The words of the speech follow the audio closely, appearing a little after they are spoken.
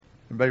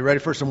Everybody ready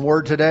for some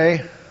word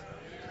today?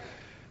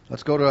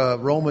 Let's go to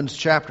Romans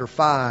chapter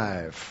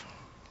 5.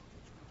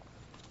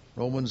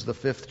 Romans, the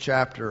 5th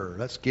chapter.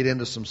 Let's get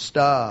into some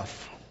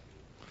stuff.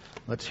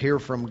 Let's hear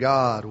from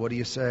God. What do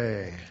you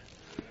say?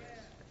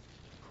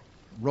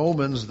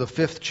 Romans, the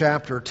 5th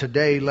chapter.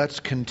 Today, let's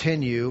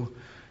continue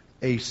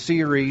a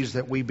series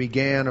that we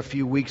began a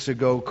few weeks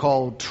ago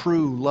called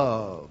True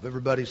Love.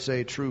 Everybody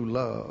say true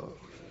love.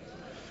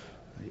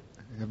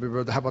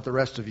 How about the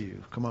rest of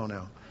you? Come on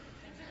now.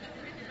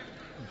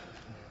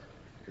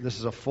 This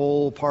is a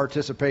full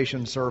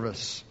participation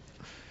service.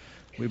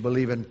 We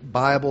believe in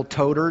Bible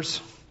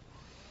toters,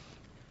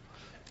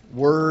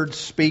 word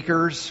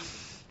speakers.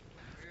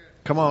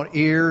 Come on,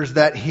 ears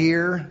that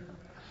hear,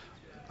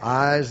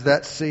 eyes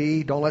that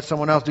see. Don't let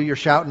someone else do your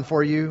shouting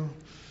for you.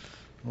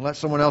 Don't let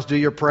someone else do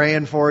your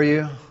praying for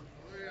you.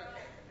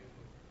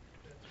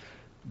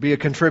 Be a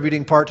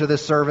contributing part to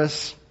this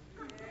service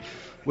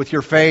with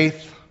your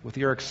faith, with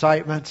your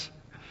excitement.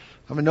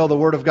 I mean, know the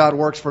Word of God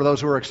works for those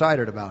who are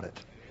excited about it.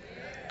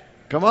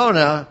 Come on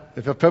now.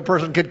 If a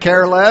person could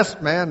care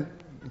less, man,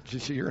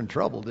 you're in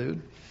trouble,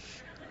 dude.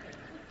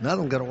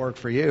 Nothing's going to work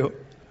for you.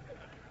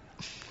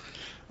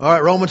 All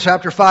right, Romans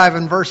chapter 5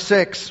 and verse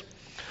 6.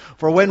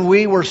 For when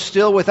we were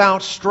still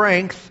without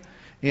strength,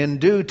 in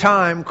due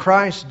time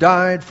Christ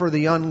died for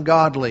the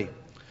ungodly.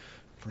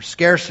 For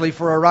scarcely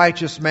for a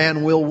righteous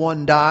man will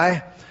one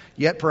die,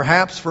 yet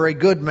perhaps for a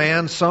good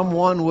man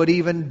someone would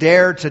even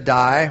dare to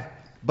die.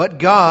 But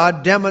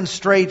God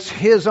demonstrates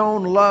His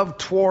own love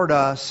toward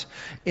us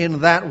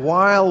in that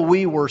while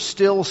we were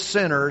still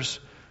sinners,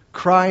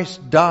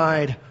 Christ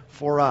died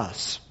for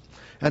us.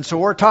 And so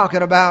we're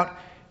talking about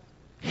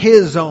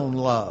His own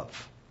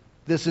love.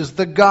 This is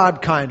the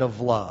God kind of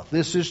love.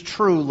 This is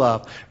true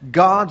love.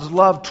 God's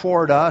love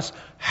toward us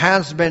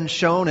has been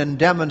shown and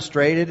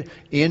demonstrated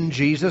in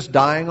Jesus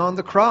dying on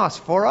the cross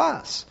for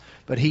us.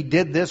 But He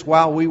did this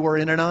while we were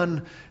in an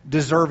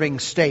undeserving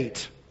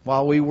state.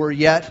 While we were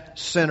yet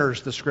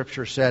sinners, the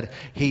Scripture said,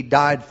 He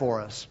died for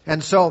us.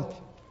 And so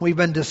we've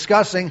been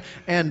discussing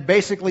and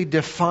basically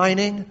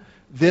defining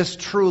this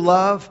true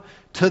love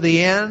to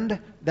the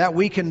end that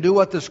we can do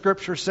what the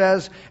Scripture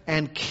says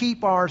and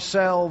keep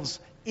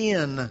ourselves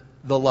in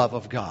the love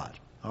of God.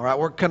 All right,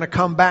 we're going to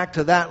come back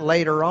to that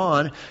later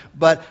on.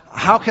 But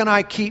how can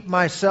I keep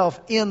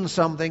myself in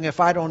something if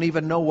I don't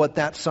even know what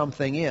that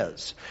something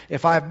is?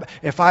 If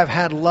I've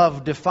had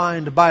love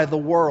defined by the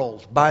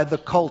world, by the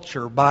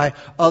culture, by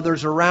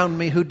others around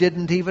me who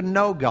didn't even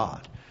know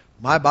God.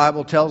 My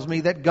Bible tells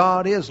me that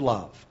God is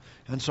love.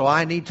 And so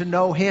I need to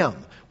know Him.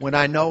 When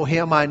I know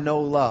Him, I know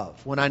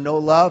love. When I know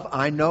love,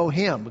 I know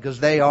Him, because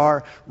they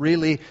are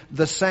really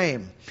the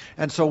same.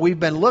 And so we've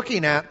been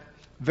looking at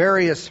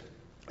various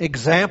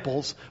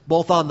examples,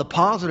 both on the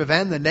positive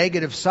and the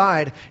negative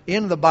side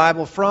in the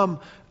Bible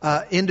from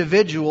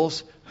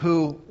individuals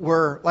who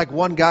were, like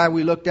one guy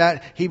we looked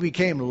at, he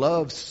became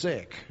love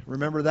sick.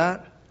 Remember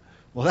that?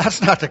 Well,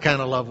 that's not the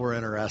kind of love we're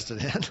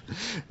interested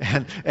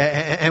in.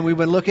 And we've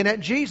been looking at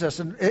Jesus.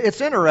 And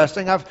it's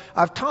interesting.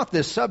 I've taught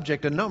this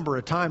subject a number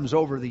of times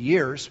over the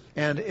years.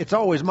 And it's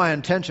always my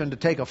intention to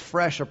take a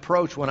fresh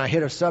approach when I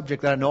hit a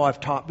subject that I know I've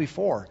taught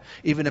before.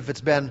 Even if it's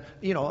been,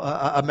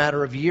 a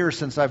matter of years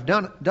since I've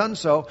done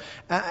so.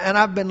 And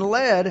I've been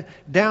led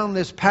down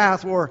this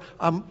path where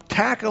I'm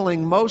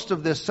tackling most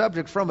of this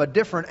subject from a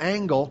different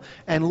angle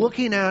and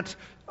looking at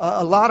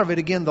a lot of it,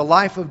 again, the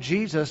life of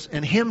Jesus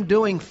and Him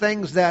doing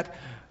things that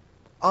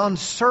on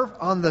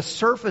the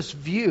surface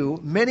view,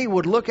 many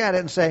would look at it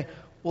and say,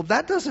 well,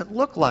 that doesn't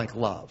look like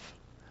love.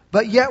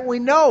 But yet we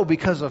know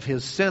because of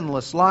His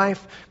sinless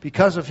life,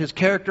 because of His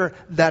character,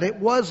 that it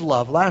was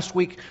love. Last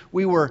week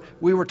we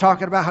were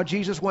talking about how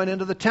Jesus went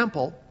into the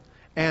temple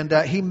and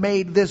He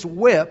made this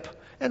whip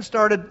and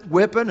started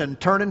whipping and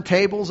turning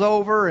tables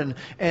over,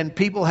 and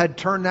people had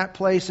turned that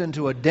place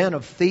into a den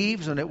of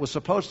thieves, and it was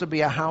supposed to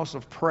be a house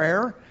of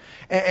prayer,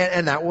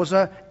 and that was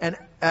a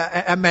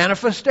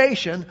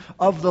manifestation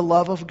of the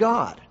love of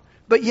God.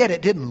 But yet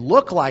it didn't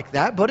look like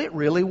that, but it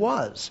really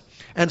was.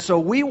 And so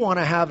we want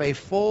to have a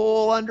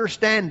full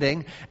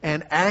understanding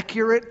and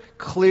accurate,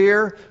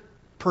 clear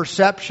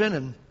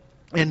perception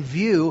and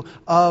view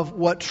of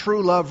what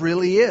true love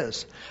really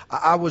is.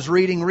 I was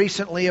reading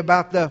recently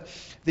about the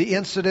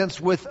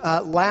incidents with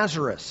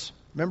Lazarus.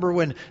 Remember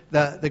when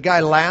the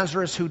guy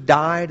Lazarus who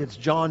died, it's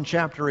John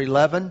chapter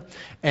 11,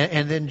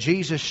 and then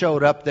Jesus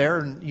showed up there,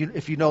 and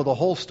if you know the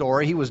whole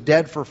story, He was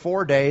dead for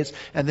 4 days,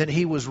 and then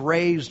He was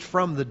raised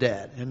from the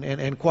dead,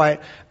 and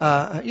quite,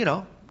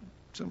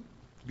 some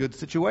good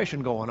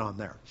situation going on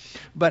there.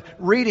 But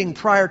reading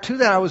prior to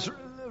that, I was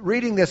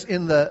reading this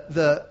in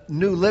the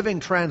New Living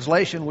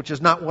Translation, which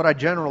is not what I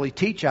generally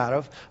teach out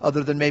of,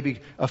 other than maybe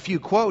a few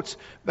quotes.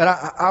 But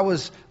I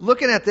was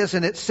looking at this,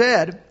 and it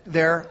said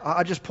there,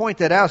 I'll just point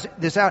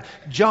this out,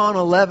 John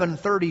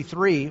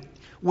 11:33,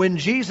 when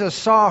Jesus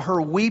saw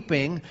her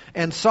weeping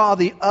and saw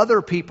the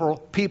other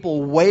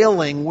people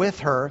wailing with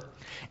her,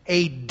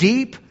 a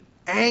deep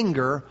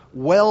anger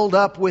welled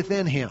up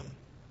within Him.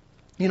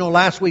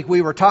 Last week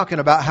we were talking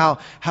about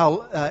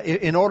how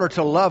in order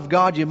to love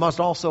God, you must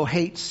also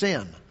hate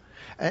sin.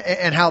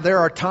 And how there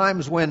are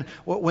times when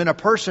a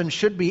person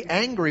should be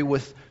angry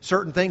with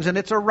certain things, and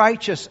it's a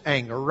righteous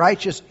anger,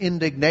 righteous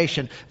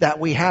indignation that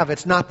we have.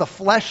 It's not the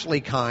fleshly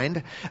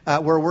kind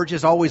where we're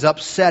just always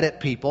upset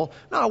at people.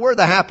 No, we're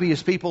the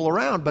happiest people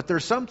around, but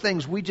there's some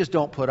things we just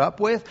don't put up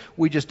with,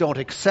 we just don't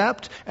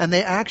accept, and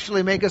they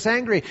actually make us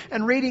angry.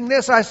 And reading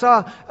this, I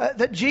saw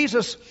that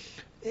Jesus,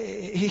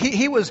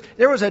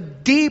 there was a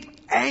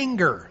deep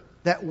anger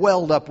that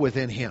welled up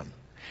within him.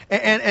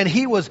 And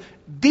he was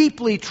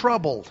deeply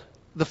troubled.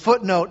 The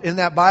footnote in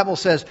that Bible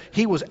says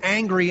he was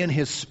angry in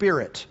his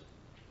spirit.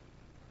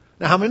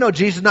 Now, how many know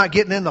Jesus is not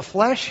getting in the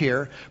flesh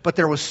here, but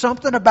there was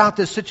something about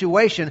this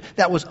situation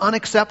that was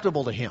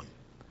unacceptable to him.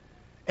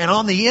 And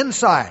on the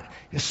inside,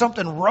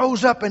 something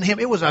rose up in him.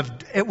 It was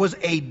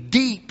a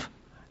deep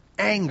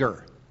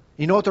anger.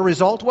 You know what the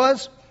result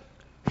was?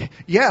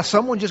 Yeah,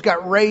 someone just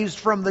got raised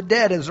from the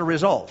dead as a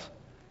result.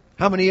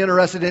 How many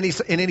interested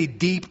in any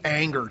deep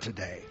anger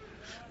today?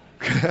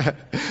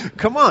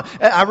 Come on.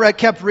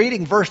 Kept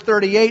reading. Verse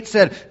 38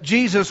 said,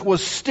 Jesus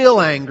was still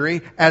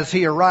angry as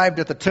he arrived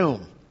at the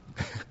tomb.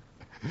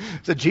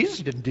 So Jesus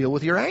didn't deal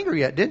with your anger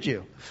yet, did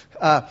you?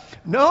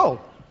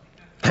 No.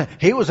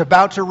 He was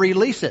about to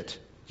release it.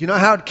 You know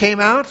how it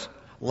came out?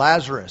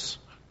 Lazarus,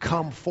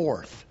 come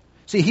forth.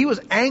 See, he was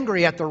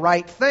angry at the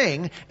right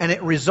thing, and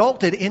it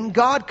resulted in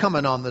God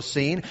coming on the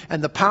scene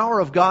and the power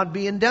of God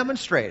being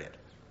demonstrated.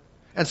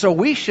 And so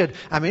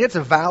it's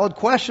a valid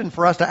question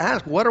for us to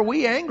ask, what are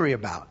we angry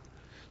about?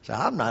 So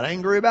I'm not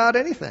angry about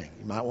anything.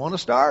 You might want to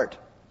start.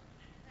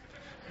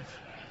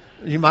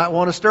 You might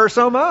want to stir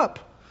some up.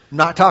 I'm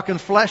not talking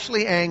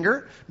fleshly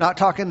anger, not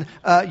talking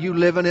you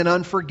living in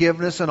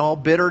unforgiveness and all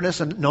bitterness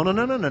and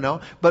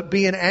no. But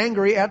being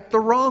angry at the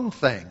wrong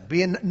thing,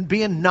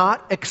 being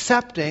not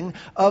accepting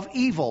of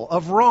evil,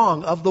 of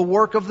wrong, of the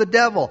work of the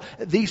devil.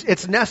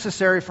 It's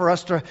necessary for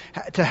us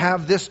to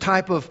have this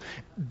type of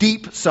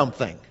deep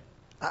something.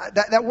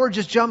 That word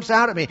just jumps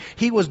out at me.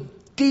 He was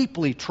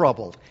deeply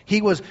troubled.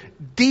 He was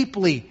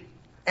deeply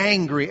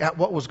angry at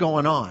what was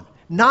going on.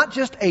 Not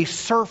just a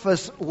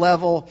surface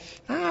level,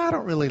 I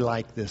don't really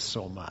like this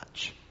so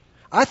much.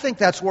 I think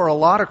that's where a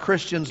lot of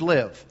Christians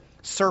live.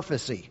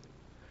 Surfacey.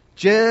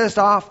 Just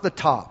off the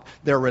top.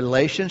 Their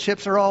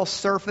relationships are all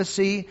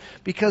surfacey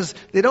because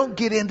they don't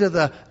get into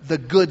the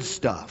good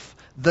stuff.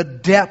 The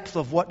depth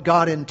of what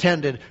God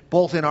intended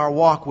both in our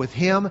walk with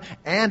Him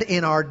and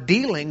in our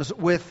dealings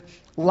with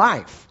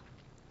life.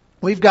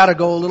 We've got to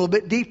go a little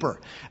bit deeper.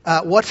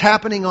 What's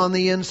happening on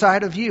the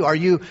inside of you? Are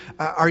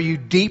you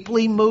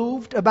deeply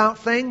moved about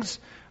things?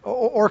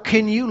 Or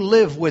can you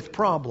live with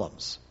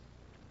problems?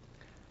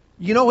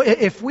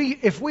 If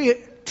we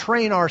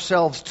train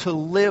ourselves to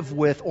live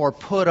with or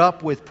put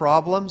up with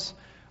problems,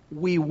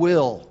 we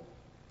will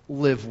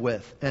live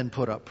with and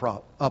put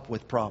up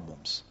with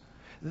problems.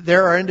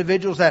 There are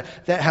individuals that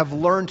have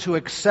learned to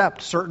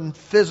accept certain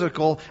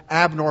physical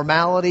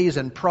abnormalities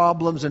and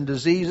problems and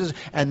diseases,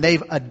 and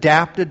they've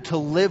adapted to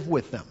live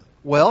with them.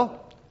 Well,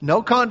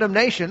 no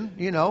condemnation,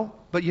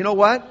 but you know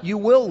what? You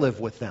will live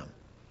with them.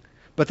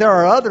 But there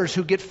are others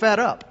who get fed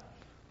up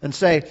and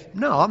say,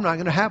 no, I'm not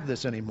going to have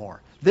this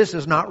anymore. This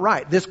is not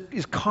right. This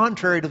is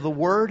contrary to the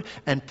word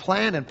and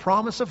plan and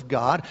promise of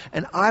God,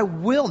 and I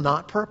will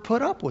not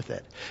put up with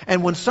it.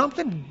 And when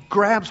something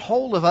grabs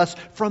hold of us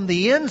from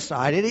the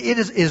inside, it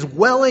is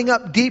welling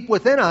up deep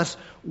within us,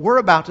 we're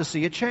about to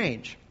see a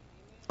change.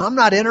 I'm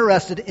not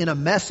interested in a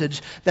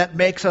message that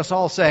makes us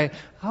all say,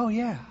 oh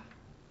yeah.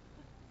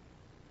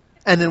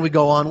 And then we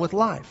go on with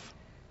life.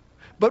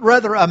 But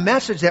rather a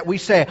message that we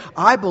say,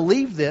 I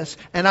believe this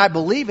and I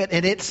believe it,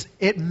 and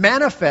it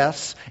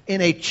manifests in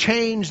a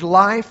changed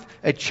life,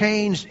 a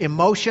changed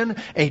emotion,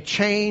 a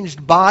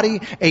changed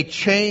body, a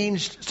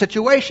changed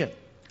situation.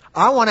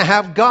 I want to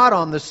have God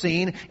on the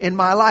scene in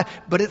my life,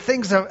 but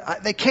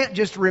they can't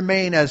just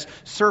remain as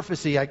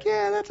surfacey, like,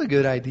 yeah, that's a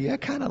good idea, I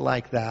kind of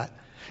like that.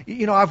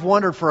 I've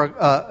wondered for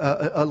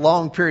a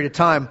long period of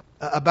time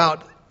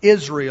about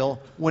Israel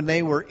when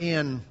they were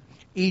in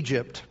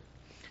Egypt.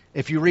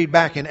 If you read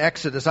back in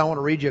Exodus, I want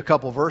to read you a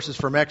couple verses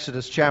from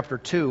Exodus chapter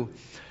 2.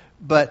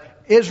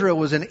 But Israel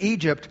was in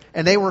Egypt,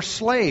 and they were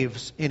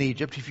slaves in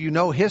Egypt. If you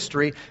know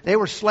history, they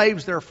were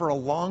slaves there for a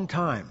long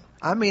time.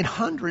 I mean,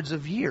 hundreds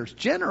of years,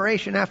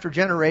 generation after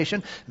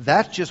generation.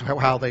 That's just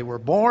how they were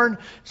born.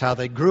 It's how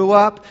they grew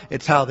up.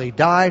 It's how they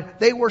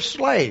died. They were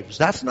slaves.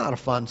 That's not a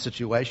fun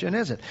situation,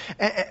 is it?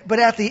 But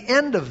at the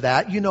end of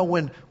that,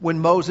 when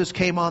Moses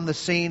came on the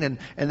scene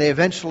and they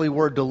eventually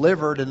were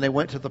delivered and they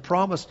went to the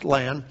promised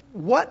land,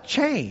 what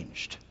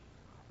changed?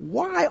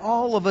 Why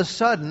all of a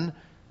sudden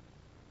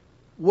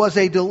was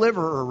a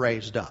deliverer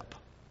raised up?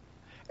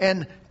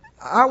 And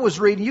I was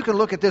reading, you can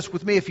look at this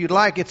with me if you'd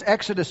like. It's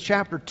Exodus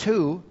chapter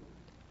 2.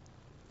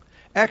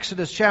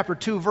 Exodus chapter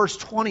 2, verse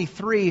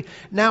 23.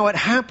 Now it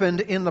happened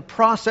in the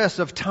process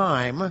of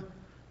time,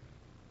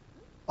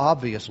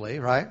 obviously,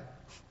 right?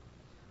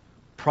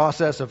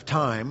 Process of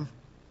time,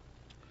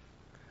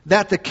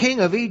 that the king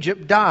of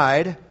Egypt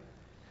died.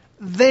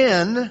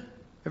 Then,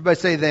 everybody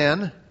say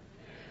then,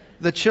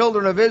 the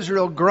children of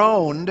Israel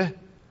groaned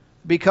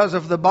because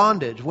of the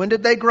bondage. When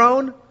did they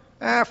groan?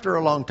 After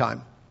a long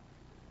time.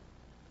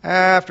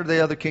 After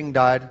the other king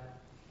died.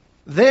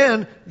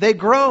 Then they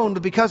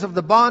groaned because of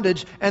the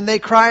bondage and they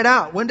cried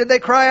out. When did they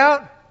cry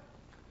out?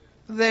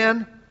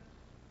 Then.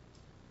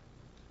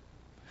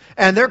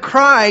 And their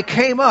cry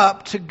came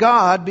up to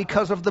God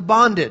because of the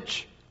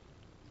bondage.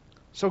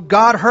 So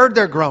God heard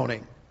their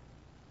groaning.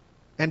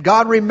 And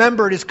God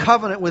remembered His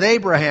covenant with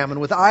Abraham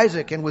and with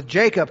Isaac and with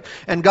Jacob.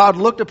 And God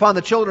looked upon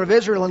the children of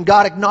Israel and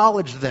God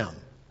acknowledged them.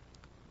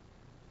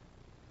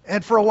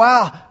 And for a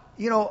while,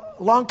 a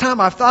long time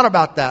I've thought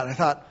about that. I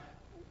thought,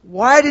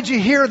 why did you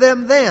hear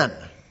them then?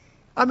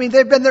 I mean,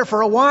 they've been there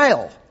for a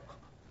while.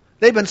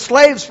 They've been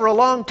slaves for a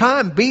long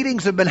time.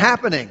 Beatings have been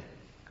happening.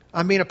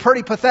 I mean, a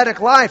pretty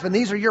pathetic life, and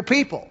these are your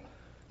people.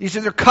 These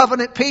are their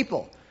covenant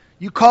people.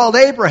 You called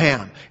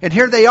Abraham, and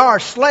here they are,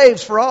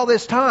 slaves for all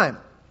this time.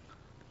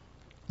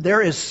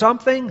 There is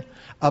something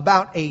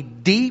about a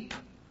deep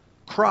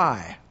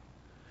cry.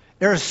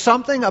 There is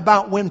something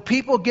about when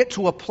people get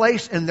to a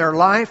place in their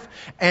life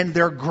and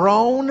their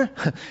groan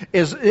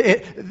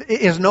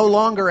is no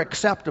longer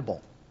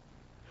acceptable.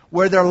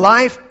 Where their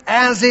life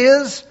as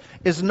is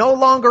no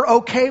longer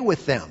okay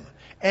with them.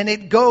 And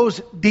it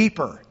goes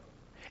deeper.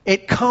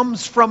 It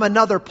comes from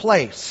another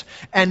place.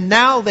 And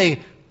now they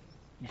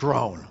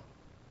groan.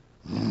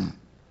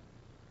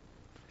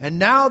 And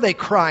now they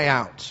cry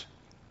out.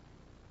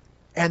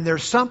 And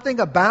there's something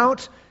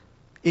about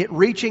it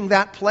reaching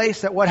that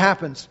place that what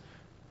happens?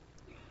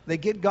 They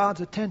get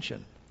God's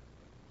attention.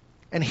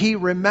 And He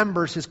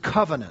remembers His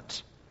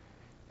covenant.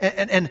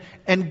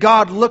 And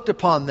God looked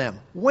upon them.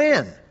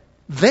 When?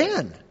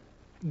 Then.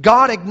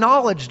 God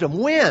acknowledged them.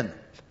 When?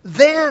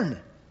 Then.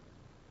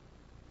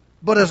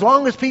 But as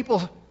long as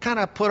people kind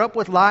of put up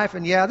with life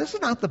and this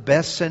is not the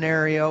best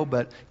scenario,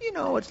 but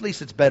at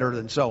least it's better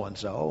than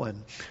so-and-so,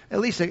 and at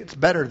least it's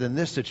better than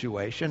this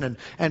situation,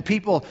 and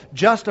people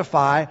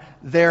justify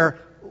their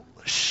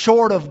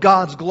short of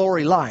God's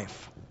glory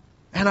life.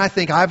 And I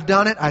think I've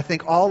done it. I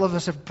think all of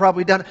us have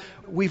probably done it.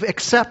 We've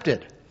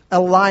accepted a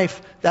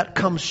life that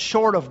comes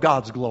short of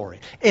God's glory.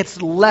 It's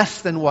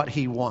less than what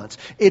He wants.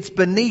 It's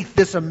beneath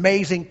this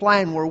amazing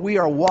plan where we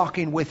are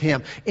walking with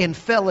Him in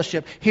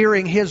fellowship,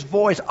 hearing His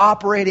voice,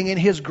 operating in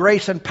His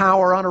grace and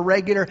power on a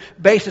regular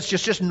basis,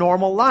 just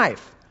normal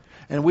life.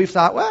 And we've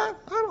thought, well,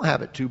 I don't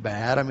have it too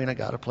bad. I mean, I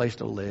got a place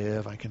to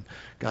live.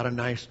 Got a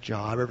nice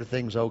job.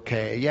 Everything's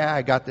okay. Yeah,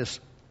 I got this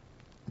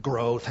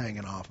growth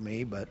hanging off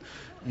me, but,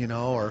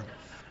 my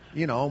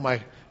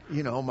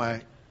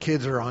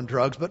kids are on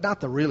drugs, but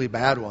not the really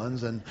bad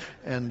ones. And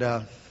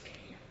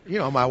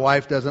my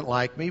wife doesn't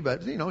like me,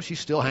 but, she's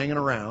still hanging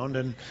around.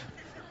 And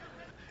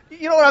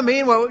you know what I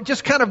mean? Well,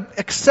 just kind of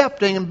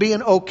accepting and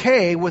being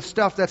okay with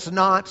stuff that's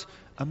not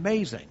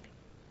amazing.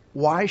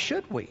 Why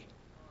should we?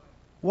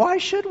 Why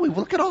should we?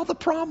 Look at all the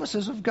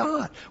promises of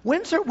God.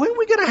 When are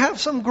we going to have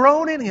some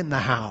groaning in the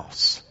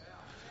house?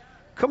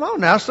 Come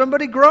on now,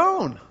 somebody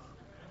groan.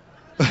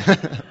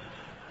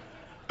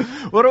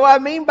 What do I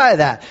mean by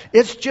that?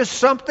 It's just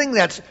something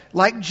that's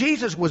like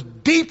Jesus was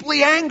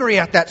deeply angry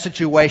at that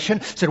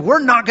situation, said, we're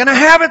not going to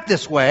have it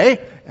this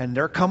way. And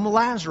there come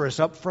Lazarus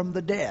up from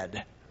the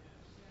dead.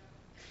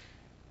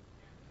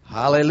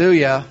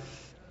 Hallelujah.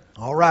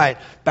 All right,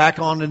 back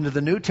on into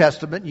the New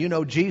Testament.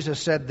 Jesus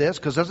said this,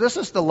 because this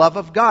is the love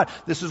of God.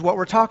 This is what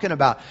we're talking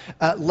about.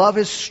 Love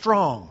is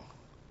strong.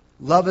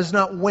 Love is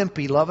not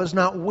wimpy. Love is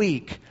not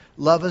weak.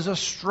 Love is a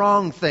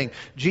strong thing.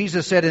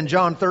 Jesus said in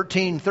John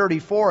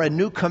 13:34, a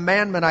new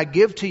commandment I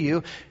give to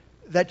you,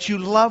 that you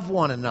love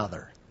one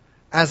another.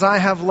 As I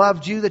have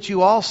loved you, that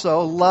you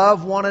also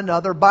love one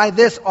another. By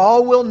this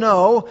all will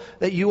know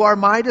that you are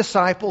my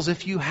disciples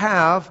if you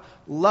have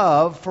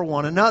love for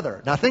one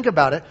another. Now think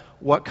about it.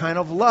 What kind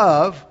of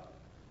love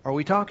are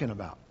we talking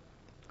about?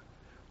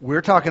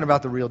 We're talking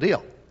about the real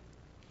deal.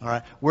 All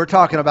right. We're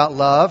talking about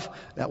love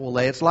that will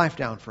lay its life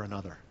down for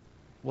another.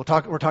 We're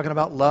talking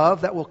about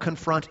love that will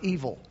confront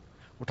evil.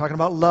 We're talking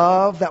about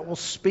love that will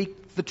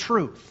speak the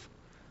truth.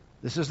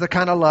 This is the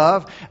kind of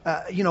love,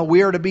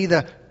 we are to be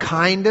the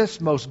kindest,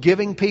 most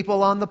giving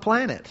people on the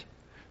planet.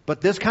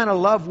 But this kind of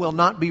love will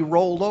not be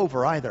rolled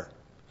over either.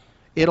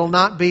 It'll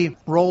not be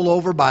rolled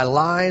over by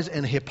lies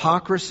and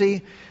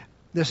hypocrisy.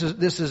 This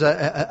is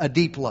a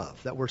deep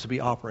love that we're to be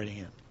operating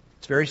in.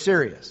 It's very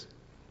serious.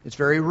 It's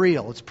very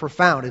real. It's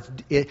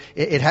profound.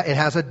 It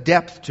has a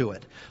depth to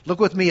it. Look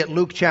with me at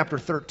Luke chapter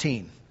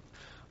 13.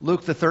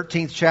 Luke the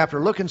 13th chapter.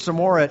 Looking some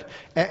more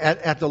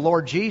at the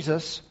Lord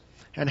Jesus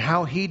and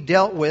how He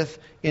dealt with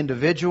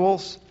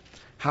individuals,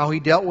 how He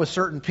dealt with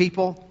certain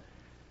people.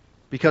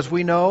 Because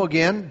we know,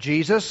 again,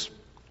 Jesus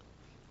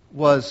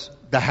was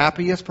the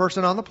happiest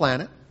person on the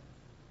planet.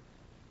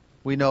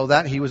 We know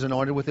that. He was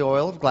anointed with the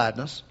oil of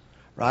gladness,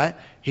 right?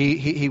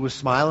 He was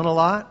smiling a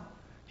lot.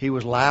 He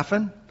was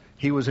laughing.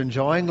 He was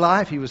enjoying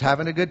life. He was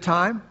having a good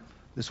time.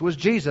 This was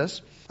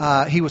Jesus.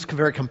 He was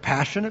very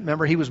compassionate.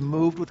 Remember, He was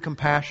moved with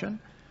compassion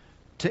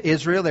to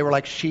Israel. They were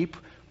like sheep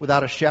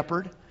without a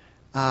shepherd.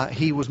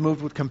 He was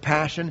moved with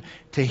compassion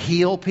to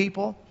heal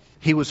people.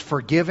 He was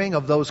forgiving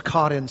of those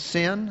caught in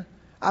sin.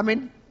 I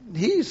mean,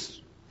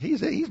 he's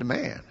the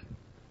man.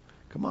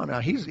 Come on now,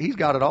 he's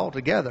got it all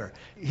together.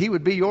 He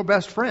would be your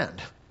best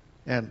friend.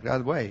 And by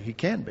the way, he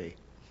can be.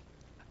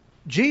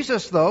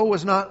 Jesus, though,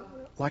 was not,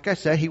 like I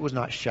said, he was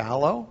not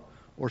shallow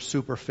or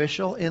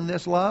superficial in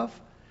this love.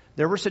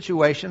 There were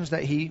situations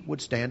that he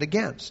would stand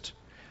against.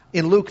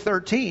 In Luke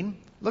 13,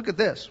 look at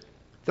this,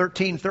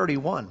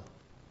 13:31.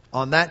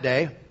 On that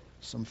day,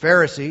 some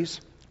Pharisees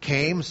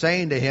came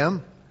saying to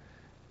him,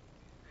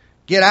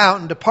 "Get out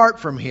and depart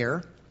from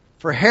here,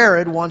 for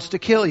Herod wants to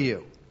kill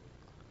you."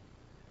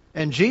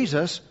 And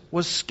Jesus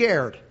was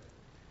scared,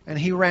 and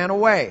he ran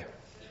away.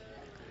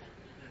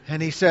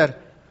 And he said,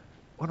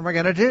 "What am I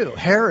going to do?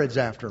 Herod's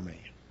after me."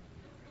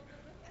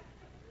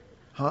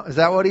 Huh? Is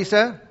that what he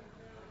said?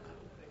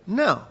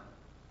 No.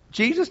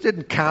 Jesus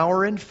didn't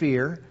cower in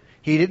fear.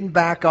 He didn't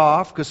back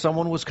off because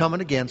someone was coming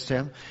against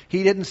him.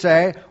 He didn't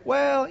say,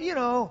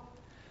 well,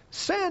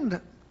 send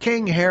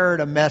King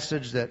Herod a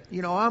message that,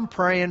 I'm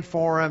praying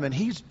for him and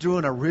he's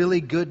doing a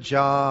really good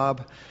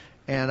job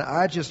and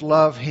I just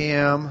love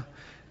him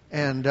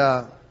and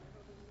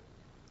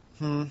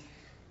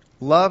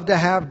love to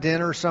have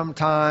dinner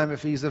sometime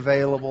if he's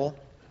available.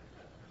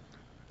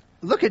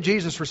 Look at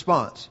Jesus'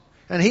 response.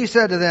 And he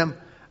said to them,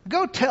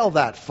 "Go tell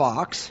that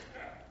fox,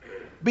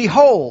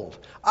 behold,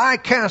 I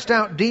cast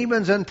out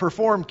demons and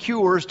perform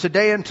cures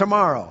today and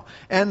tomorrow,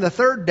 and the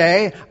third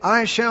day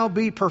I shall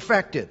be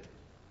perfected."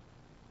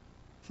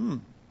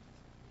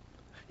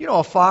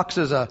 A fox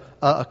is a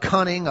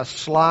cunning, a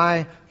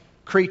sly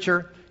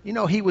creature.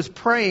 He was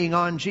preying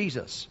on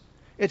Jesus.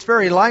 It's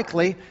very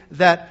likely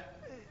that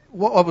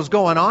what was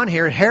going on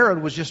here,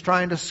 Herod was just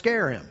trying to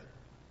scare him.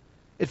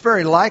 It's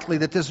very likely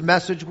that this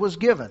message was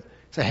given.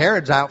 So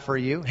Herod's out for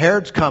you.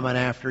 Herod's coming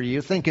after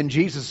you, thinking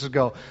Jesus would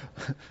go,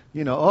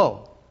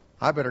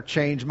 I better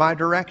change my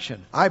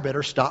direction. I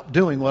better stop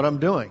doing what I'm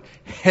doing.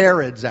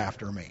 Herod's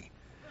after me.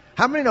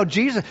 How many know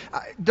Jesus?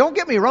 Don't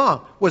get me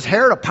wrong. Was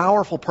Herod a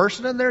powerful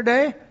person in their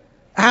day?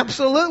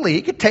 Absolutely.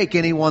 He could take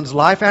anyone's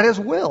life at his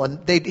will,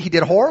 and he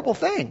did horrible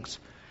things.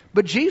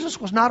 But Jesus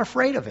was not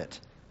afraid of it.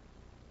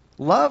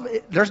 Love,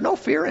 there's no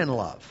fear in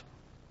love.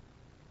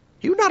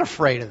 He was not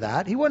afraid of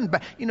that. He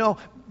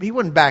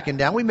wasn't backing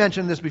down. We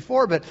mentioned this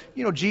before, but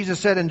Jesus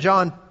said in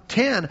John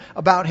 10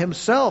 about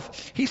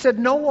himself, he said,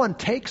 "No one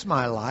takes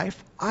my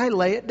life, I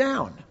lay it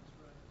down."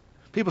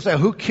 People say,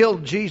 "Who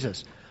killed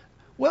Jesus?"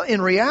 Well,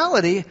 in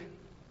reality,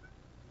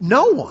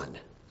 no one.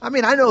 I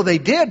know they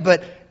did,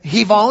 but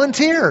he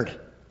volunteered.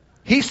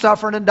 He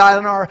suffered and died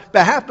on our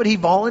behalf, but he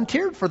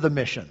volunteered for the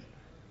mission.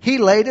 He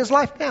laid his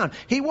life down.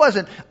 He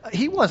wasn't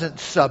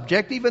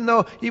subject, even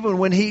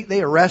when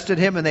they arrested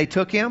him and they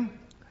took him.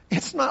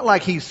 It's not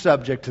like he's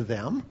subject to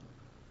them.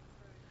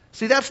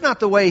 See, that's not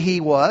the way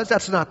he was.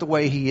 That's not the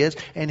way he is.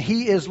 And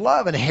he is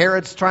love. And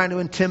Herod's trying to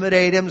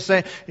intimidate him,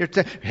 saying,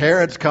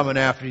 Herod's coming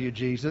after you,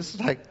 Jesus.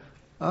 It's like,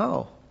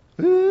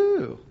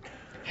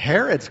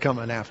 Herod's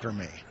coming after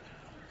me.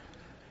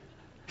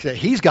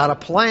 He's got a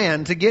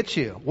plan to get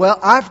you. Well,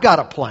 I've got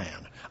a plan.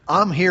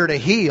 I'm here to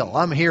heal.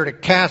 I'm here to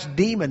cast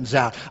demons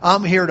out.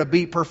 I'm here to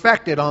be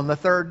perfected on the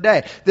third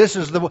day.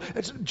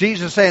 It's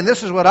Jesus saying,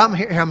 this is what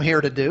I'm here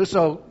to do,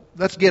 so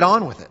let's get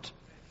on with it.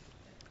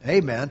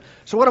 Amen.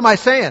 So what am I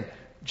saying?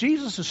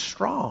 Jesus is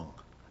strong.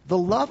 The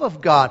love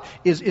of God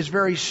is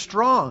very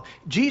strong.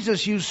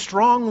 Jesus used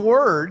strong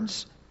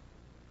words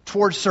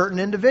towards certain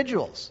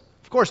individuals.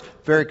 Of course,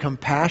 very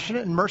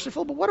compassionate and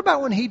merciful, but what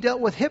about when he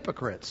dealt with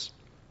hypocrites?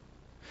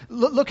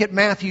 Look at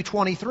Matthew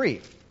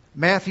 23.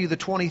 Matthew, the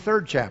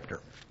 23rd chapter.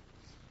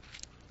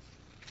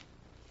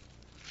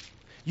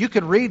 You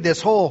could read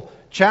this whole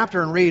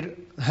chapter and read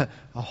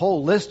a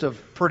whole list of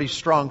pretty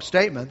strong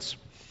statements.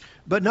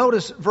 But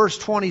notice verse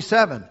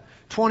 27.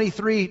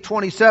 23,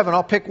 27,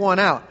 I'll pick one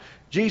out.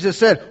 Jesus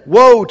said,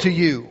 "Woe to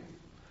you,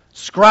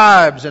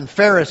 scribes and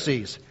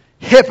Pharisees,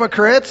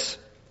 hypocrites."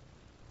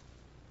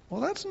 Well,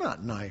 that's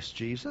not nice,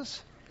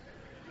 Jesus.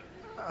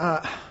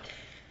 How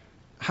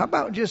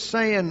about just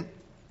saying,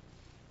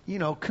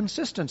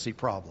 consistency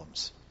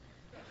problems?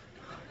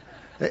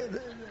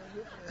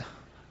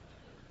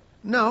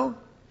 No.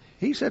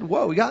 He said,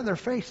 whoa, he got in their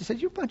face. He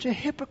said, "You bunch of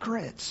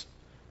hypocrites.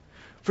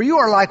 For you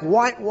are like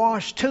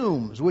whitewashed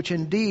tombs, which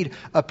indeed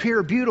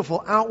appear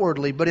beautiful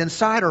outwardly, but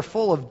inside are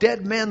full of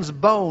dead men's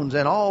bones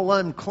and all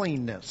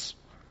uncleanness."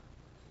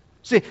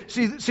 See,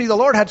 the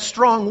Lord had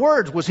strong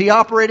words. Was he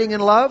operating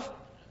in love?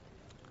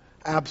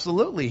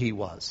 Absolutely he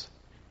was.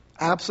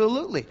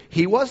 Absolutely.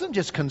 He wasn't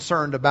just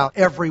concerned about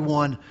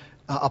everyone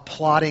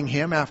applauding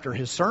him after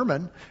his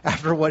sermon,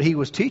 after what he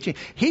was teaching.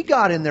 He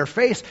got in their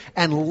face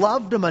and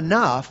loved them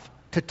enough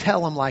to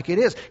tell them like it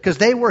is. Because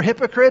they were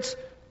hypocrites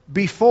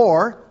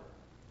before,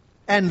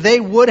 and they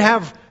would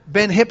have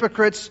been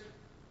hypocrites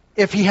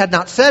if he had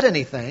not said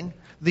anything.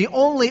 The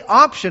only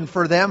option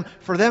for them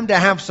to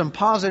have some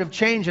positive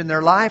change in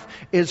their life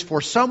is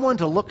for someone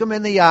to look them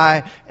in the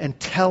eye and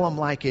tell them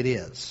like it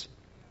is.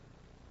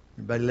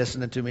 Everybody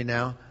listening to me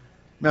now?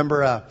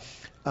 Remember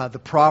the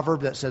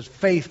proverb that says,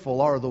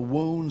 faithful are the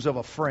wounds of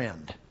a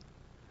friend.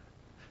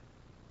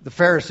 The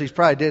Pharisees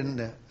probably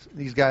didn't,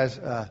 these guys,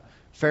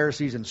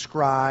 Pharisees and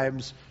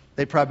scribes,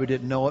 they probably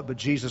didn't know it, but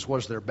Jesus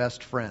was their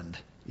best friend,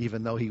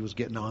 even though he was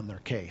getting on their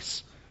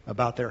case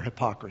about their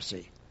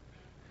hypocrisy.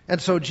 And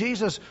so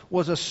Jesus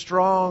was a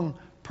strong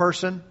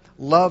person.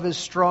 Love is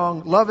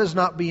strong. Love is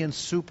not being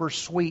super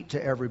sweet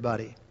to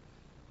everybody.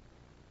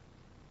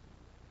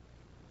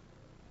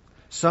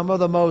 Some of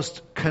the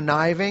most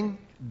conniving,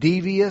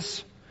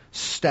 devious,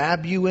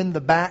 stab you in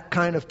the back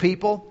kind of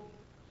people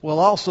will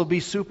also be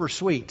super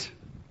sweet.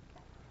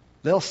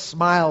 They'll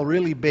smile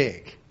really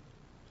big.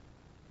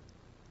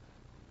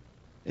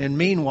 And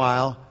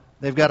meanwhile,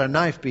 they've got a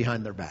knife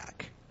behind their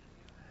back.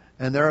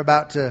 And they're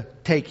about to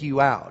take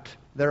you out.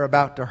 They're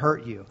about to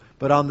hurt you.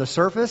 But on the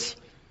surface,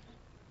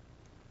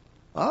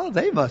 oh,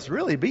 they must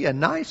really be a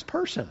nice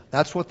person.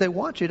 That's what they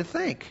want you to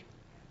think.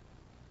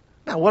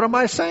 Now, what am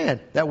I saying?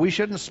 That we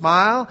shouldn't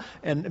smile?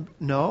 And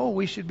no,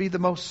 we should be the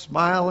most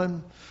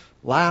smiling,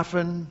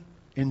 laughing,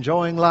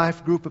 enjoying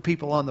life group of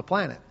people on the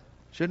planet.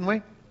 Shouldn't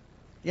we?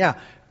 Yeah.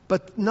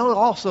 But know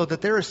also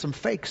that there is some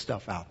fake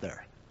stuff out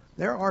there.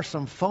 There are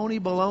some phony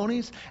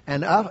balonies,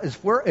 and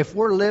if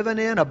we're living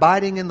in,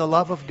 abiding in the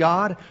love of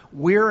God,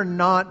 we're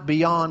not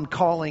beyond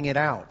calling it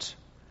out,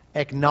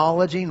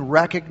 acknowledging,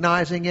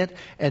 recognizing it,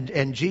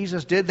 and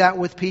Jesus did that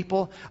with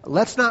people.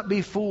 Let's not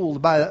be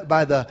fooled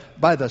by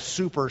the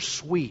super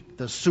sweet,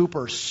 the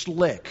super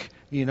slick,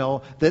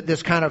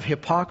 this kind of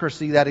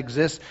hypocrisy that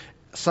exists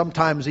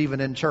sometimes even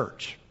in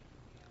church.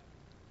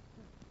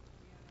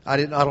 I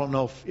don't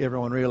know if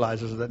everyone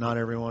realizes that not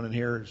everyone in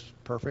here is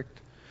perfect,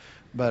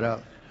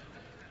 but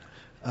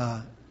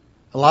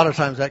a lot of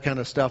times that kind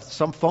of stuff,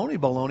 some phony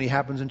baloney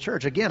happens in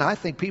church. Again, I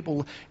think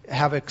people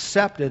have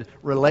accepted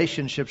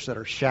relationships that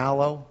are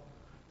shallow,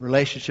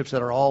 relationships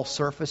that are all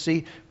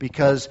surfacey,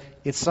 because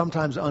it's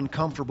sometimes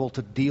uncomfortable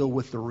to deal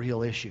with the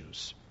real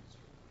issues.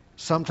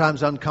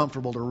 Sometimes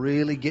uncomfortable to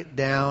really get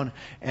down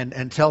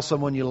and tell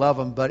someone you love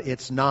them, but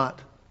it's not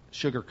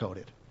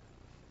sugar-coated.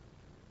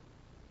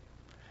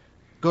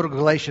 Go to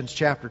Galatians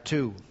chapter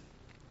 2.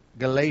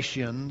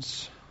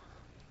 Galatians,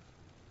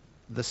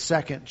 the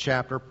second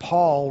chapter.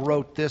 Paul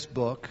wrote this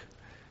book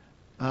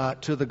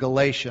to the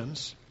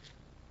Galatians.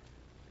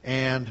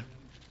 And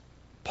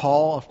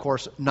Paul, of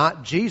course,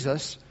 not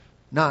Jesus,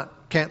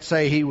 can't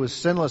say he was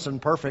sinless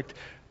and perfect,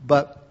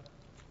 but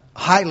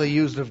highly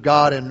used of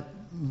God and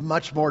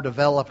much more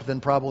developed than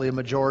probably a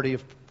majority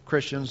of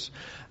Christians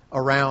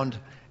around.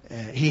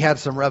 He had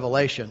some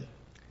revelation.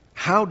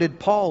 How did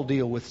Paul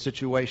deal with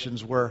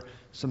situations where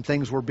some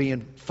things were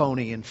being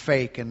phony and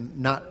fake and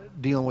not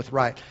dealing with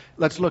right?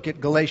 Let's look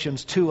at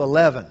Galatians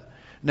 2:11.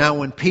 Now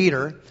when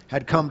Peter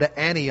had come to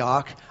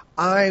Antioch,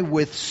 I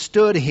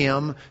withstood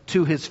him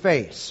to his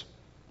face.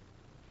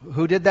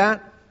 Who did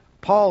that?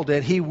 Paul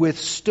did. He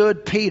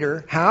withstood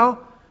Peter. How?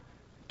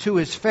 To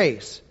his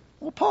face.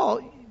 Well,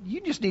 Paul,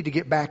 you just need to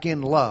get back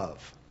in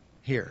love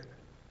here.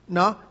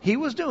 No, he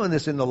was doing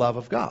this in the love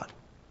of God.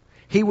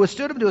 He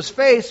withstood him to his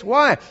face.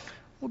 Why?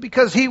 Well,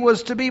 because he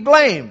was to be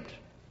blamed.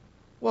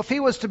 Well, if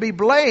he was to be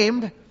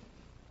blamed,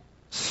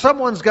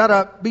 someone's got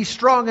to be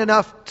strong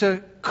enough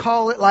to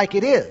call it like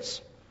it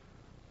is,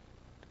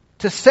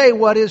 to say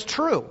what is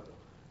true.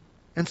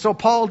 And so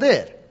Paul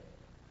did.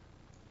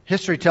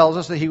 History tells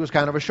us that he was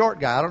kind of a short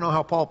guy. I don't know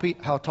how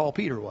tall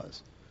Peter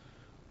was.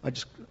 I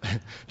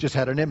just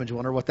had an image. I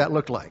wonder what that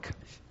looked like.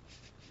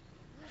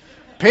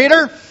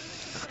 Peter?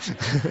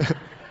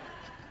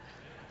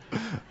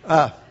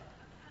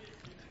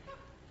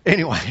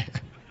 Anyway.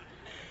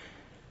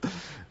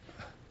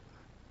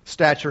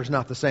 Stature is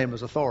not the same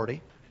as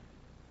authority.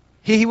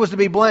 He was to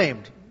be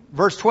blamed.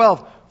 Verse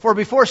 12, for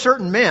before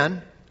certain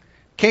men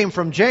came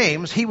from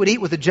James, he would eat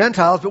with the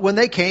Gentiles, but when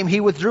they came, he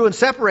withdrew and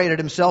separated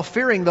himself,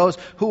 fearing those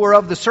who were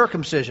of the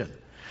circumcision.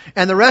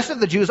 And the rest of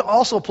the Jews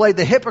also played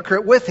the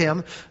hypocrite with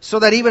him, so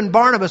that even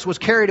Barnabas was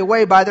carried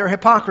away by their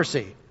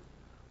hypocrisy.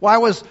 Why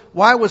was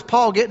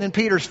Paul getting in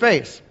Peter's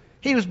face?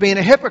 He was being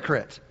a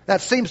hypocrite. That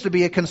seems to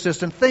be a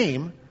consistent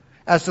theme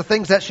as to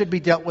things that should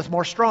be dealt with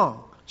more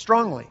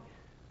strongly.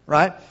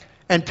 Right?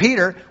 And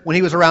Peter, when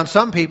he was around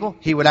some people,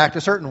 he would act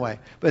a certain way.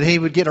 But he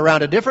would get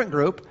around a different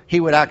group, he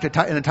would act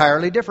an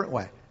entirely different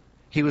way.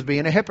 He was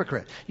being a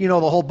hypocrite. The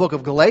whole book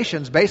of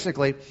Galatians,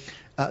 basically,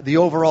 the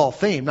overall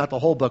theme, not the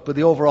whole book, but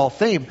the overall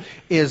theme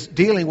is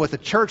dealing with a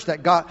church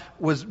that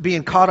was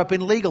being caught up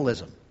in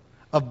legalism,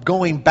 of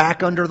going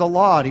back under the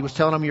law. And he was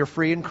telling them you're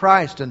free in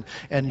Christ,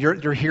 and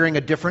you're hearing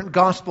a different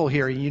gospel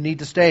here. You need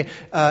to stay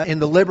in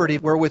the liberty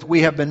wherewith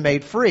we have been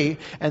made free.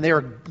 And they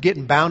were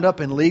getting bound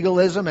up in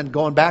legalism and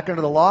going back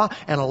under the law.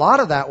 And a lot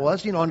of that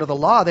was, under the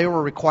law,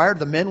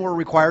 the men were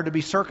required to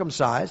be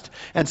circumcised.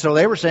 And so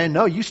they were saying,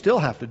 no, you still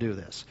have to do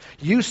this.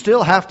 You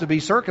still have to be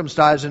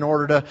circumcised in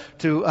order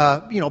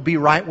to be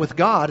right with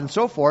God and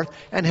so forth.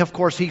 And of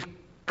course, he's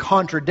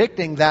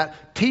contradicting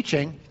that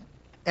teaching.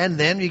 And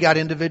then you got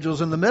individuals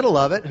in the middle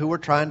of it who were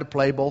trying to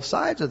play both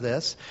sides of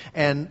this.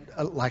 And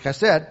like I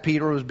said,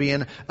 Peter was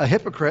being a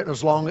hypocrite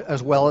as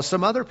well as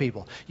some other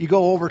people. You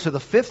go over to the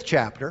 5th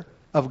chapter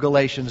of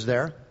Galatians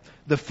there,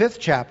 the 5th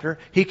chapter,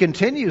 he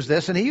continues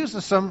this, and he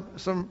uses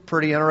some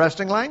pretty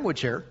interesting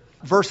language here.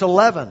 Verse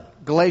 11,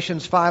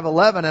 Galatians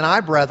 5:11, and I,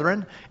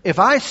 brethren, if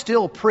I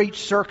still preach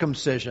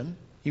circumcision,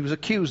 he was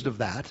accused of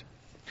that.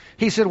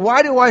 He said,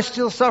 why do I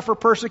still suffer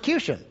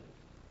persecution?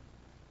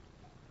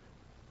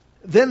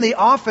 Then the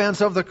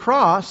offense of the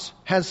cross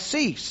has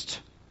ceased.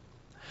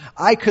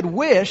 I could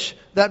wish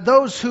that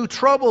those who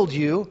troubled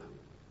you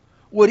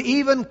would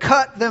even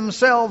cut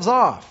themselves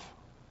off.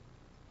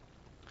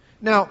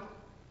 Now,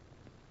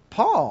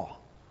 Paul,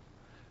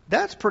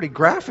 that's pretty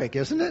graphic,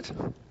 isn't it?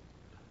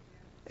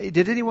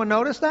 Did anyone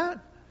notice that?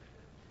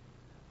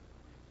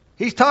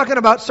 He's talking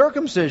about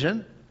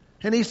circumcision,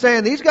 and he's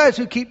saying, these guys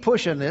who keep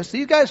pushing this,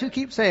 these guys who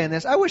keep saying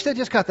this, I wish they'd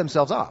just cut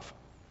themselves off.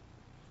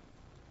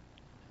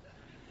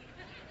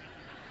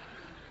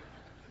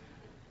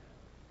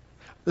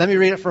 Let me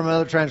read it from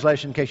another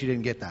translation in case you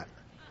didn't get that.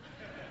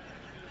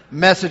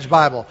 Message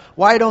Bible.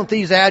 Why don't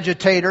these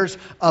agitators,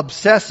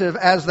 obsessive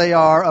as they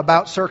are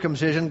about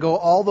circumcision, go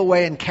all the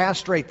way and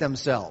castrate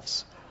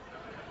themselves?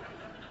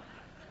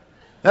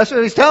 That's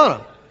what he's telling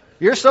them.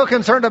 You're so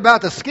concerned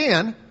about the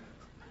skin,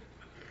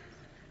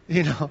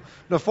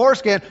 the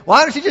foreskin.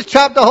 Why don't you just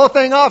chop the whole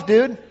thing off,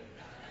 dude?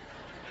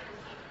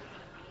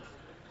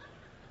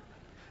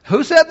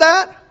 Who said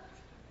that?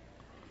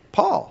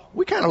 Paul.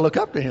 We kind of look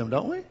up to him,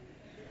 don't we?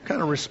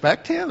 Kind of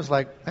respect him. It's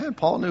like, man,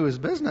 Paul knew his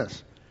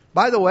business.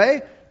 By the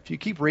way, if you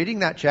keep reading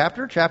that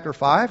chapter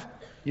 5,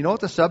 you know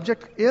what the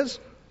subject is?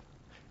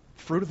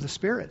 Fruit of the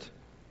Spirit.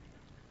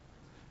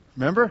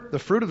 Remember, the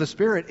fruit of the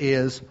Spirit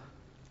is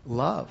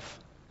love.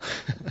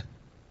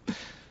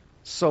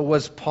 So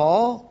was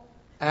Paul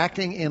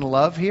acting in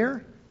love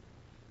here?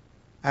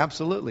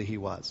 Absolutely he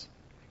was.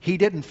 He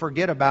didn't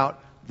forget about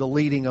the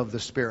leading of the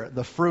Spirit,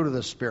 the fruit of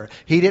the Spirit.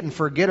 He didn't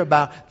forget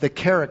about the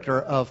character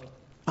of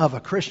a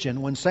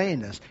Christian when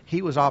saying this.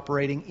 He was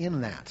operating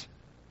in that.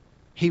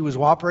 He was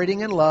operating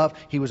in love.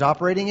 He was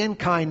operating in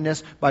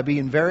kindness by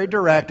being very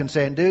direct and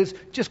saying, dudes,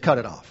 just cut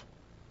it off.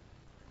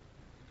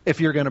 If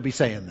you're going to be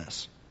saying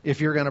this. If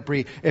you're going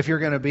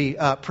to be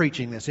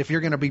preaching this, if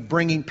you're going to be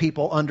bringing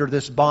people under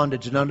this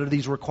bondage and under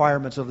these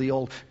requirements of the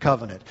old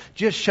covenant,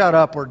 just shut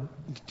up or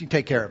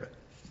take care of it.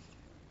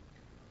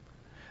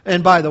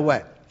 And by the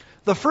way,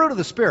 the fruit of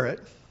the Spirit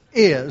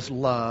is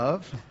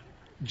love,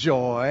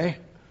 joy,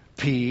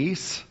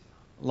 peace,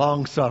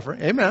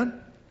 long-suffering.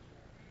 Amen.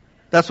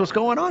 That's what's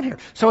going on here.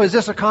 So is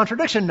this a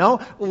contradiction?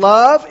 No.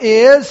 Love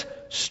is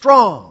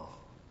strong.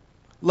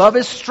 Love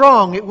is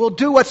strong. It will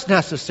do what's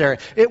necessary.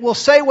 It will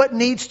say what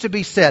needs to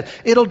be said.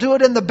 It'll do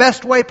it in the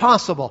best way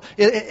possible.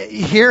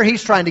 Here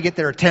he's trying to get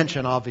their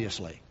attention,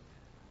 obviously.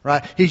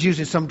 Right? He's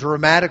using some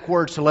dramatic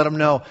words to let them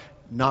know,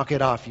 knock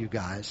it off, you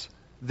guys.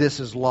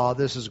 This is law.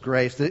 This is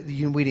grace.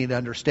 We need to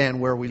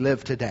understand where we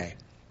live today.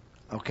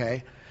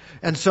 Okay?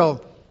 And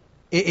so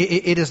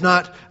it is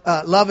not,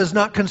 love is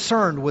not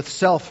concerned with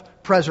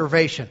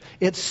self-preservation.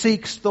 It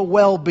seeks the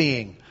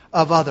well-being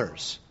of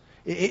others.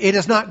 It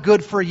is not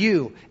good for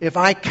you if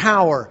I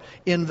cower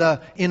in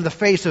the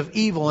face of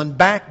evil and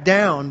back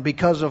down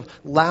because of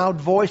loud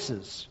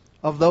voices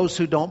of those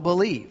who don't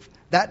believe.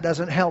 That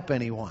doesn't help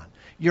anyone.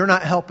 You're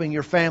not helping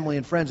your family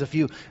and friends if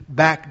you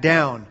back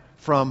down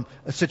from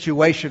a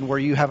situation where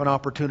you have an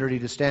opportunity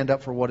to stand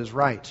up for what is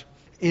right.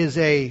 Is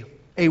a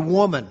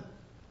woman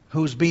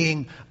who's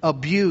being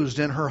abused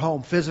in her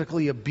home,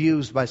 physically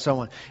abused by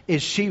someone,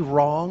 is she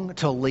wrong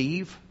to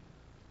leave?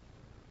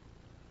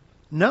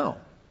 No.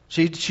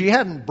 She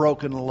hadn't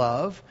broken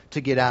love to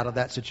get out of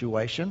that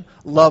situation.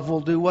 Love will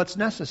do what's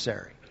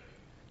necessary.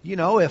 You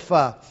know,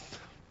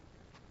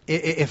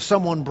 if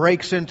someone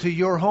breaks into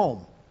your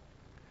home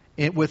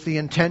with the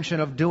intention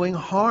of doing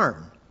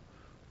harm,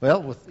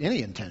 well, with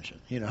any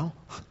intention,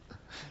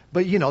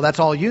 but that's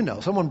all you know.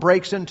 Someone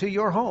breaks into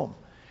your home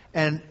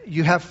and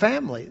you have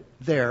family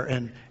there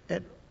and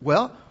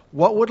well,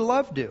 what would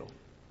love do?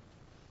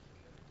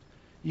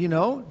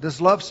 Does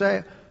love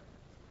say,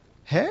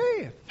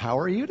 hey, how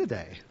are you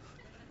today?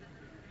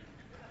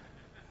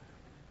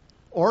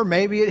 Or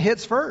maybe it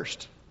hits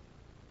first.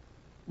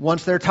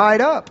 Once they're tied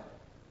up.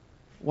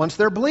 Once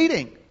they're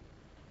bleeding.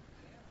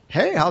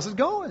 Hey, how's it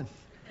going?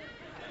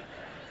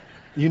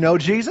 You know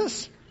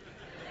Jesus?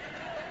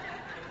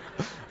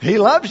 He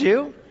loves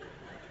you.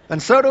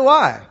 And so do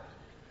I.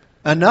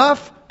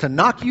 Enough to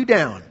knock you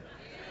down.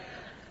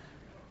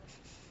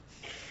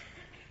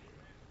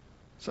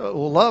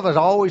 So love is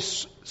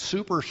always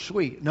super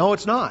sweet. No,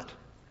 it's not.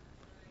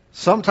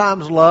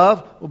 Sometimes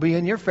love will be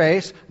in your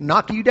face,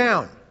 knock you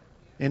down.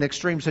 In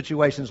extreme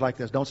situations like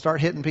this. Don't start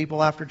hitting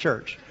people after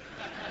church.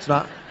 It's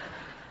not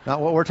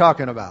what we're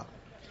talking about.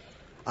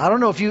 I don't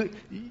know if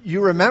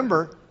you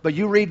remember, but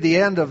you read the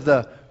end of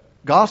the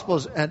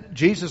Gospels and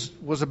Jesus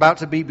was about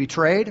to be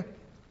betrayed.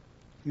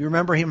 You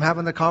remember him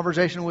having the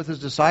conversation with his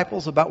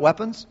disciples about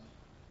weapons?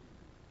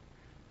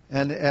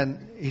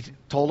 And he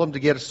told them to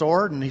get a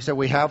sword, and he said,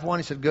 we have one.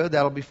 He said, good,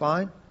 that'll be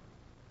fine.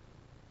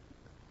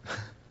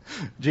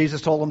 Jesus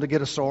told them to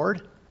get a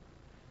sword.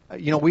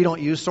 We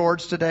don't use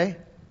swords today.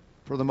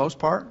 For the most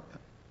part,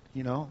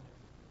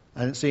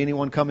 I didn't see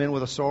anyone come in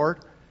with a sword.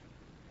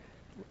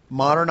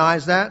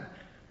 Modernize that.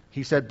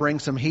 He said, bring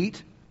some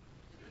heat.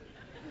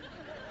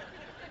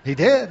 He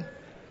did.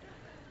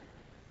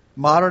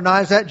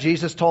 Modernize that.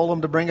 Jesus told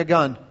them to bring a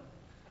gun.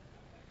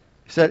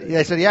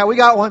 They said, yeah, we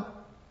got one.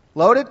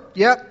 Loaded?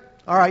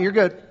 Yep. All right, you're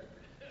good.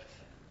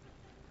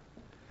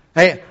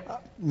 Hey,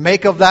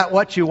 make of that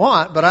what you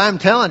want, but I'm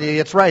telling you,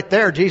 it's right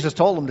there. Jesus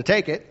told them to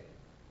take it.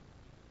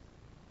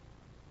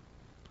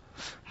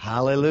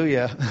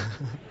 Hallelujah.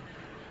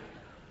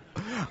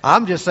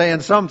 I'm just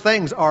saying some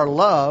things are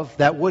love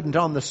that wouldn't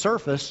on the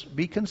surface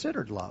be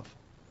considered love.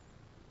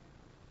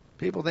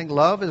 People think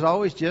love is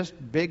always just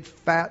big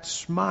fat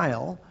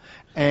smile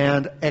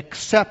and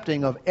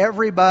accepting of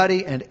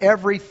everybody and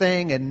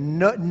everything and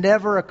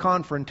never a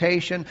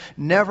confrontation,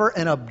 never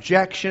an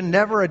objection,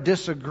 never a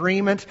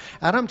disagreement.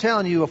 And I'm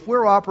telling you, if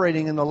we're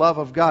operating in the love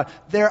of God,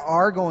 there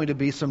are going to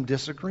be some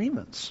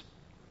disagreements.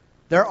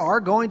 There are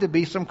going to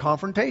be some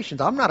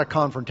confrontations. I'm not a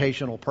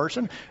confrontational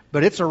person,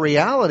 but it's a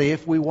reality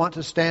if we want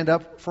to stand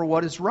up for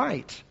what is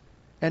right.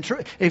 And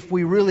if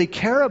we really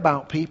care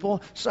about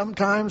people,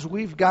 sometimes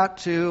we've got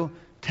to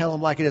tell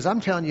them like it is. I'm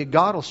telling you,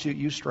 God will shoot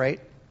you straight.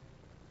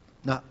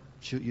 Not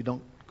shoot you,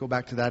 don't go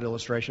back to that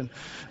illustration.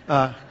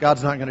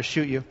 God's not going to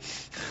shoot you.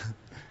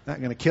 Not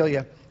going to kill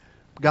you.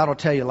 God will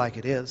tell you like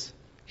it is.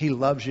 He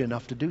loves you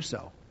enough to do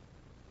so.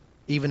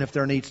 Even if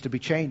there needs to be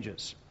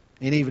changes.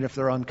 And even if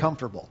they're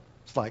uncomfortable.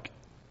 It's like,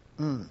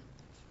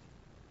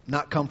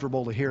 not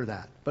comfortable to hear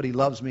that. But He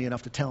loves me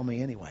enough to tell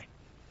me anyway.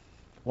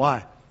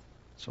 Why?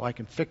 So I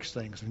can fix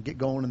things and get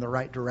going in the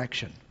right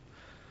direction.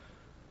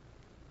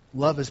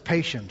 Love is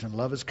patient and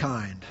love is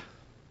kind.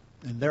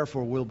 And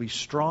therefore will be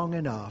strong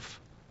enough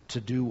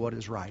to do what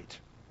is right.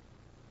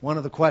 One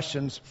of the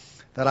questions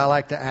that I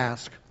like to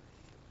ask,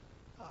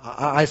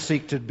 I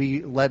seek to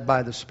be led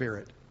by the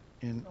Spirit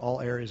in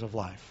all areas of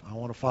life. I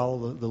want to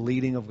follow the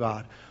leading of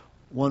God.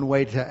 One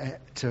way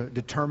to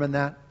determine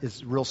that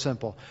is real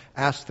simple.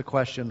 Ask the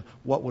question,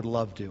 what would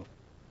love do?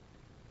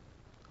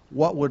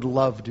 What would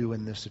love do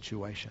in this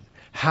situation?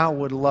 How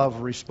would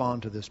love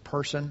respond to this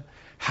person?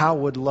 How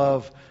would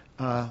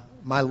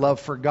my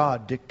love for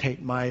God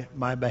dictate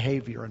my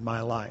behavior in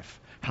my life?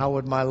 How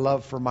would my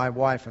love for my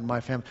wife and my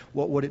family,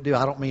 what would it do?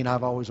 I don't mean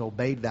I've always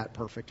obeyed that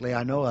perfectly.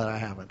 I know that I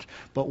haven't.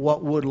 But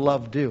what would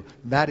love do?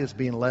 That is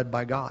being led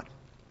by God.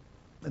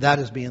 That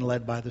is being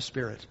led by the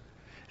Spirit.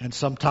 And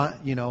sometimes,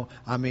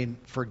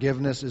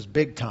 forgiveness is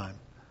big time.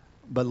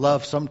 But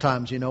love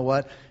sometimes, you know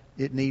what?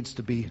 It needs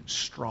to be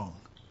strong.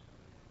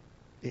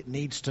 It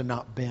needs to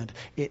not bend.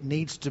 It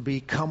needs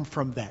to come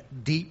from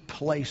that deep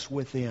place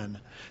within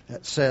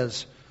that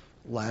says,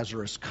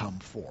 Lazarus, come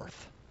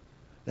forth.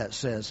 That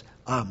says,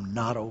 I'm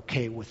not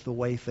okay with the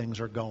way things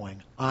are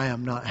going. I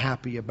am not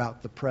happy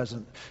about the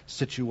present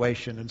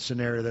situation and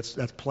scenario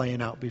that's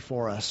playing out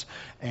before us.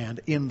 And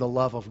in the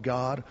love of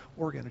God,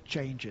 we're going to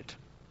change it.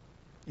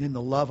 In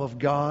the love of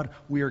God,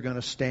 we are going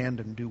to stand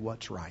and do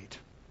what's right.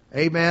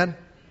 Amen?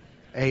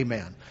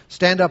 Amen.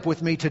 Stand up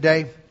with me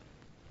today.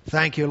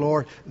 Thank you,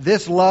 Lord.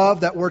 This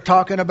love that we're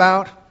talking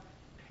about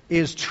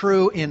is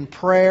true in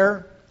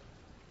prayer.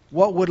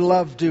 What would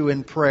love do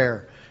in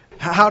prayer?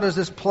 How does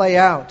this play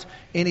out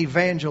in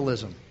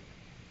evangelism?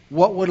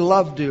 What would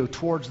love do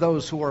towards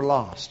those who are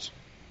lost?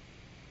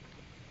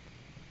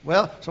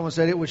 Well, someone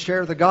said it would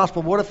share the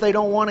gospel. What if they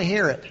don't want to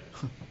hear it?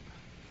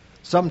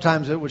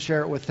 Sometimes it would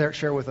share with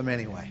them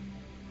anyway.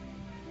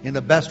 In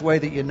the best way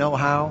that you know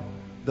how,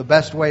 the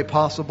best way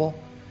possible.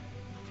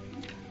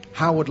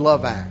 How would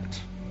love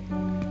act?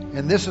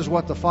 And this is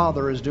what the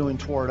Father is doing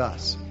toward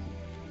us.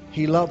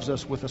 He loves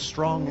us with a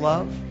strong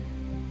love,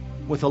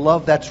 with a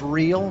love that's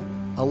real,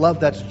 a love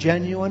that's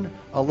genuine,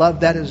 a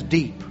love that is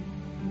deep,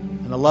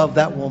 and a love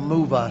that will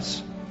move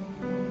us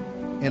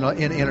in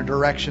a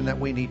direction that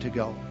we need to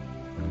go.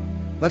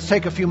 Let's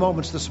take a few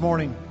moments this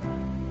morning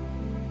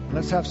and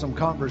let's have some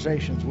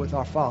conversations with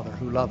our Father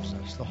who loves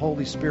us, the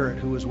Holy Spirit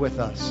who is with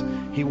us.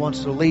 He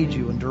wants to lead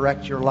you and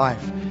direct your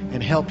life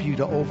and help you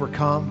to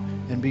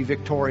overcome and be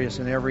victorious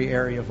in every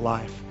area of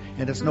life.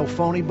 And it's no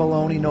phony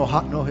baloney,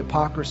 no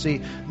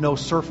hypocrisy, no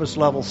surface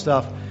level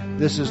stuff.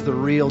 This is the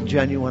real,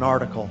 genuine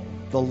article.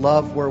 The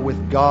love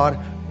wherewith God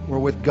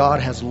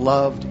has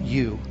loved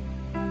you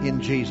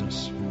in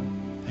Jesus.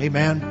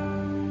 Amen.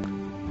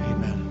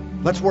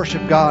 Amen. Let's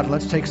worship God.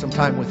 Let's take some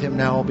time with Him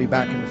now. I'll be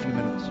back in a few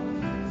minutes.